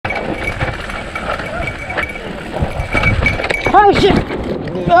Oh shit!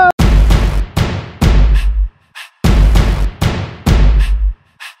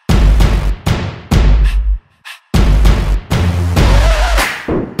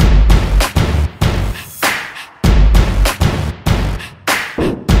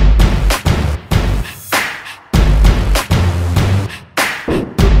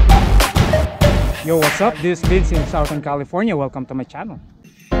 Yo, what's up? This is Vince in Southern California. Welcome to my channel.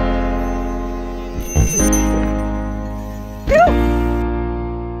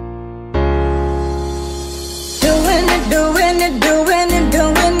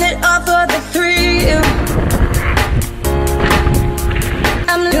 Doing it all for the thrill.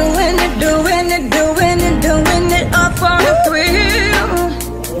 I'm doing it all for the thrill.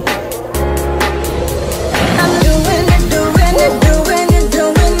 I'm doing it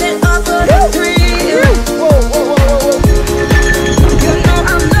all for the thrill. You know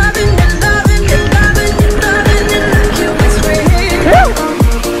I'm loving it like you was real.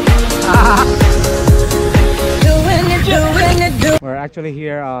 We're actually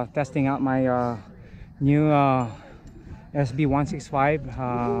here testing out my new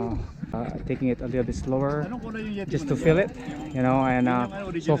Sb165, taking it a little bit slower just to feel it, you know. And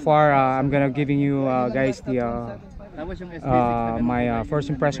so far I'm gonna giving you guys the my first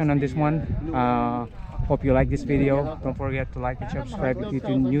impression on this one. Hope you like this video. Don't forget to like and subscribe if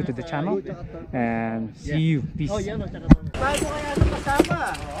you're new to the channel, and see you. Peace.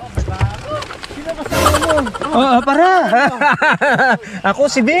 Oh, para!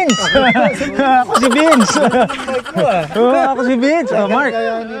 Ako si Vince! Ako si Vince! Ako si Vince! Oh, Mark!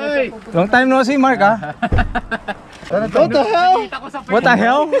 Long time no see, Mark, ha? What the hell? What the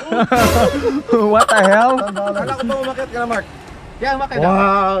hell? What the hell? Kala ko ba umakit ka na, Mark? Yeah, umakit na.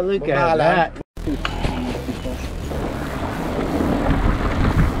 Wow, look at that!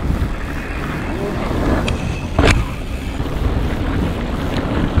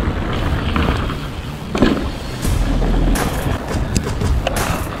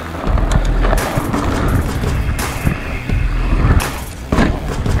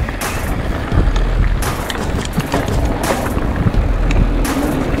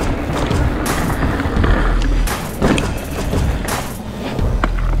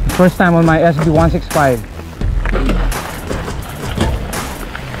 First time on my Sb165.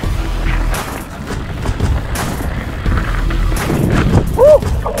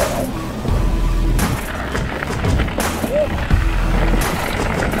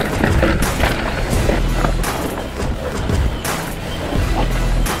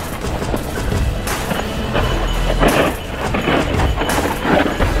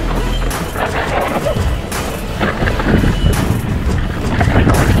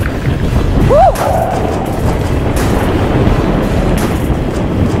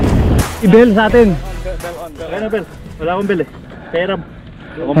 I-bell sa atin. Ayan na, bell. Wala akong bell eh. Peram.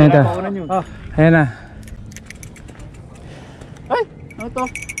 Ayan na. Ayan na. Ay! Ano to?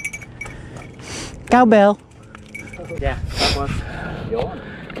 Cowbell. Yeah. Tapos. Yun.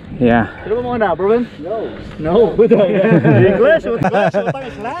 Yeah. Sino ba muna, Proven? No. No. English. Okay.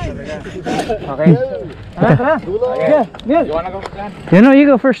 Tara. Yeah. Yeah. You wanna go first? You know, you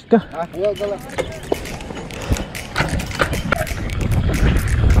go first. Go.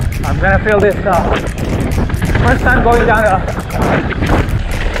 I'm gonna feel this first time going down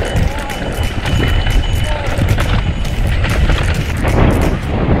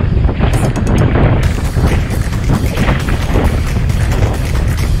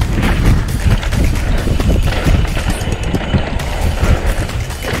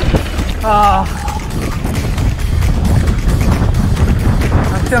I'm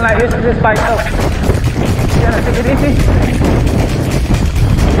still not used to this bike, so you gotta take it easy.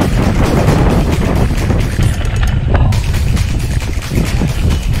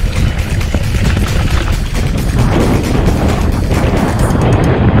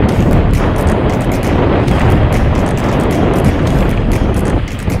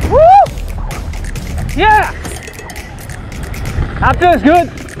 Yeah, that feels good.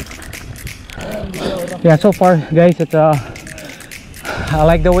 Yeah, so far guys, it's I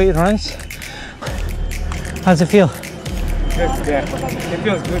like the way it runs. How's it feel? Good, yeah. It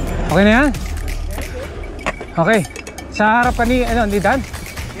feels good. Okay na yan? Okay, sa harapan ni Dan.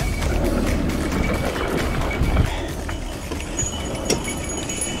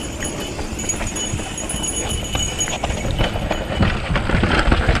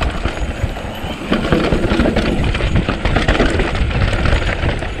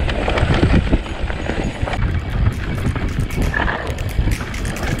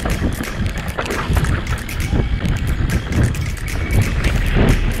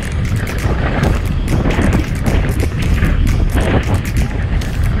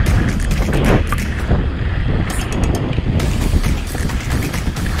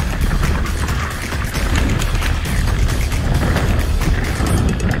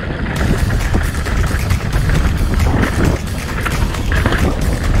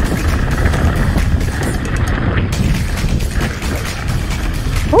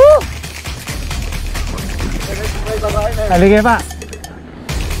 Aligay pa.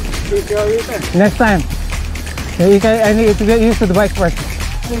 Next time. I need to get used to the bike first.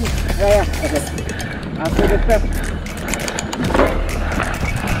 Yeah. After the step.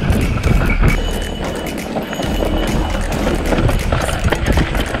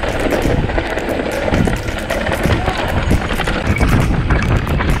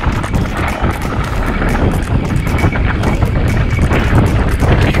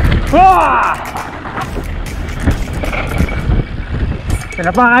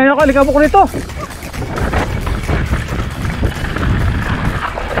 Pinapakain ako, likabok nito.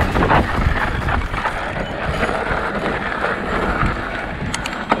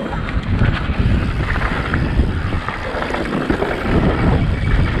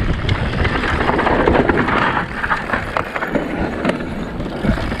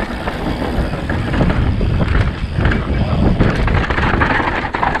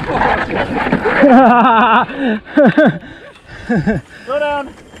 Slow down.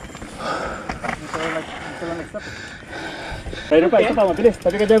 Tayo pa, ito pa, mabilis.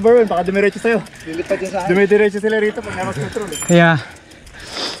 Tabi ka dyan, Barwin, baka dumiretso sa'yo. Dumiretso sila rito pag namas control eh. Yeah.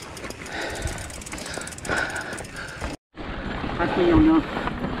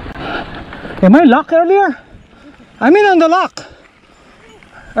 Am I locked earlier? I mean on the lock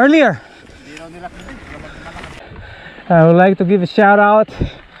earlier. I would like to give a shout out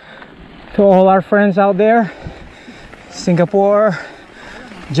to all our friends out there, Singapore,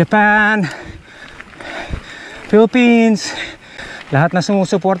 Japan, Philippines, lahat na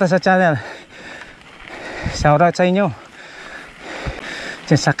sumusuporta sa channel. Shout out sa inyo.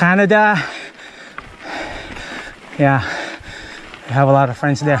 Diyan sa Canada, yeah, I have a lot of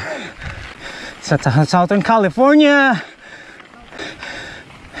friends there. Sa Southern California,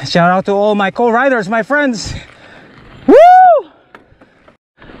 shout out to all my co-riders, my friends. Woo!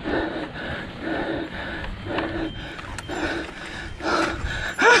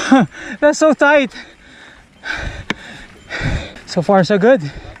 That's so tight. So far so good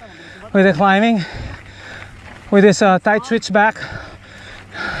with the climbing. With this tight switchback,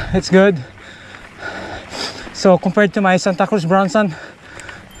 it's good. So compared to my Santa Cruz Bronson,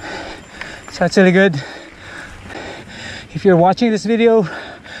 it's actually good. If you're watching this video,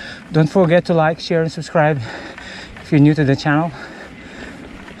 don't forget to like, share, and subscribe if you're new to the channel.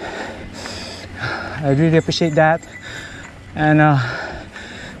 I really appreciate that, and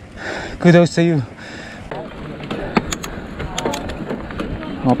kudos to you.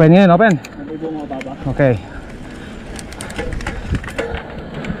 Open yan, open. Okay.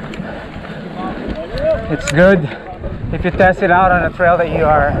 It's good if you test it out on a trail that you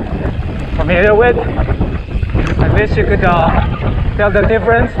are familiar with. At least you could tell the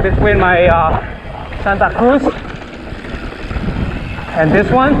difference between my Santa Cruz and this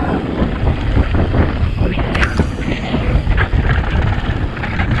one.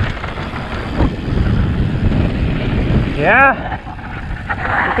 Yeah.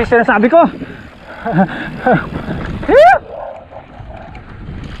 Ito yung sinasabi ko.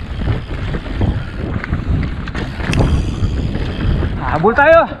 Habol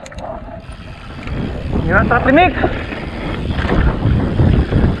tayo. Hirap sa tinik.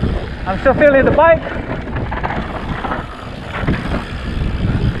 I'm still feeling the bike.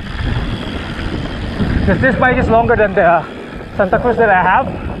 Because this bike is longer than the Santa Cruz that I have.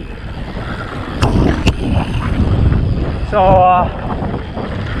 So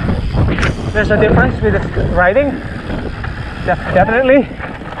there's a difference with the riding, definitely.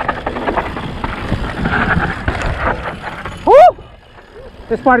 Woo!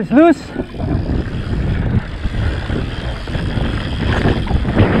 This part is loose.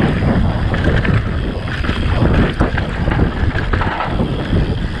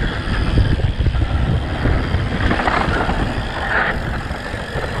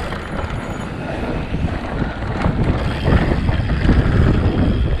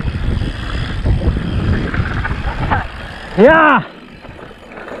 Yeah.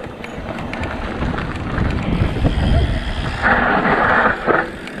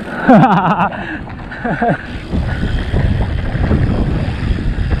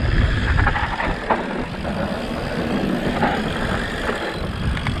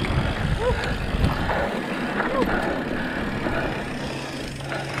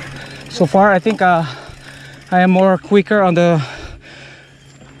 So far I think I am more quicker on the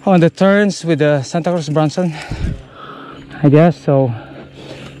turns with the Santa Cruz Bronson, I guess. So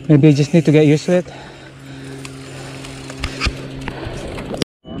maybe I just need to get used to it.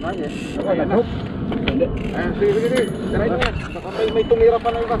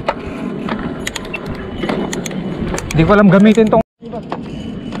 Hindi ko alam gamitin tong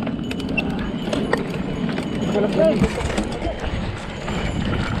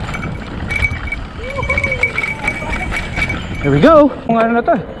Here we go. Kung ano na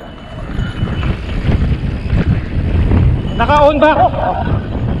to. Naka-on ba ako?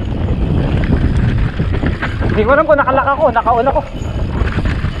 Hindi ko alam kung nakalak ako. Naka-on ako.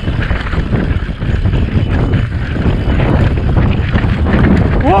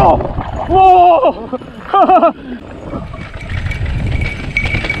 Wow! Wow!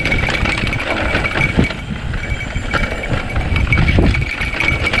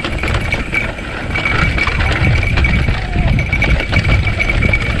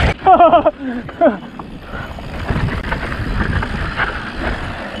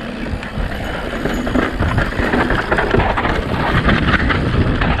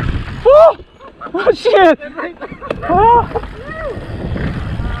 Oh shit! Oh!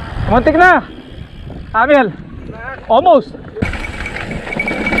 Muntik na! Amel! Almost!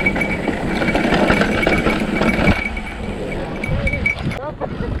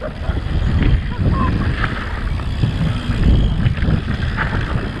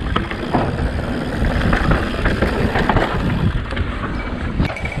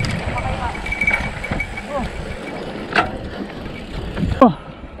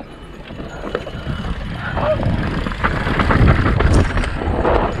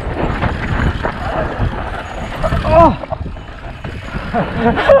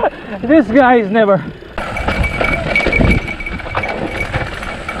 This guy is never.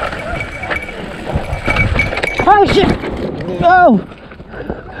 Oh shit! No!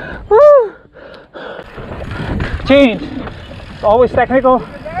 Woo! Change. It's always technical.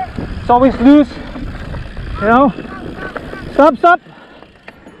 It's always loose. You know? Stop, stop!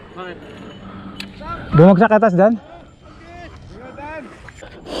 Bumagsak ka atas Dan?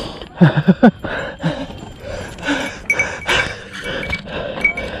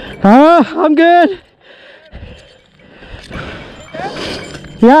 I'm good.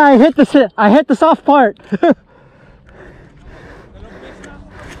 Yeah, I hit the soft part.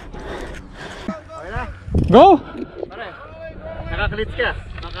 Go. Nakaklits ka?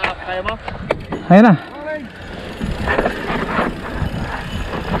 Kaya mo? Ayun na.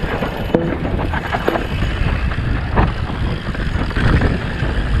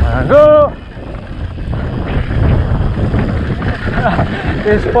 Go.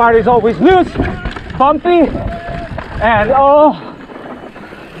 This part is always loose, bumpy, and oh.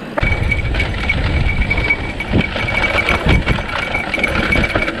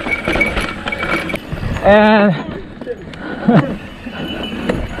 And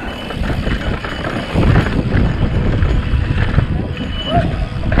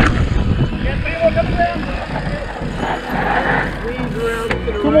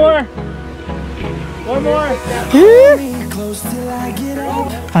Two more. One more.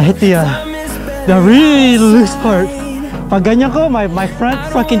 I hit the really loose part. Pag ganyan ko, my front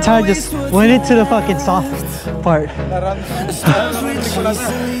fucking tire just went into the fucking soft part.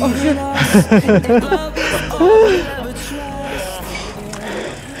 Oh shit.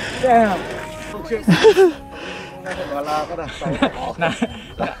 Damn. Wala ka na.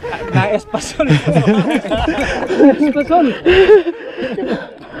 Na-espasyon. Espasyon.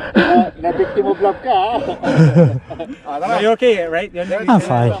 Na-victim of love ka. You're okay, right? I'm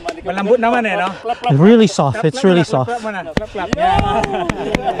fine. Malambot naman eh, no? It's really soft. It's really soft. Clap mo na. Clap.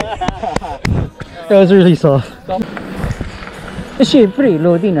 It was really soft. Siyempre,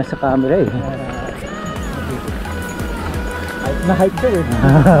 loading na sa camera eh. Na-hype ka eh.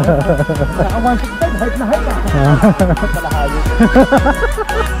 Naka 165, hype na hype ah.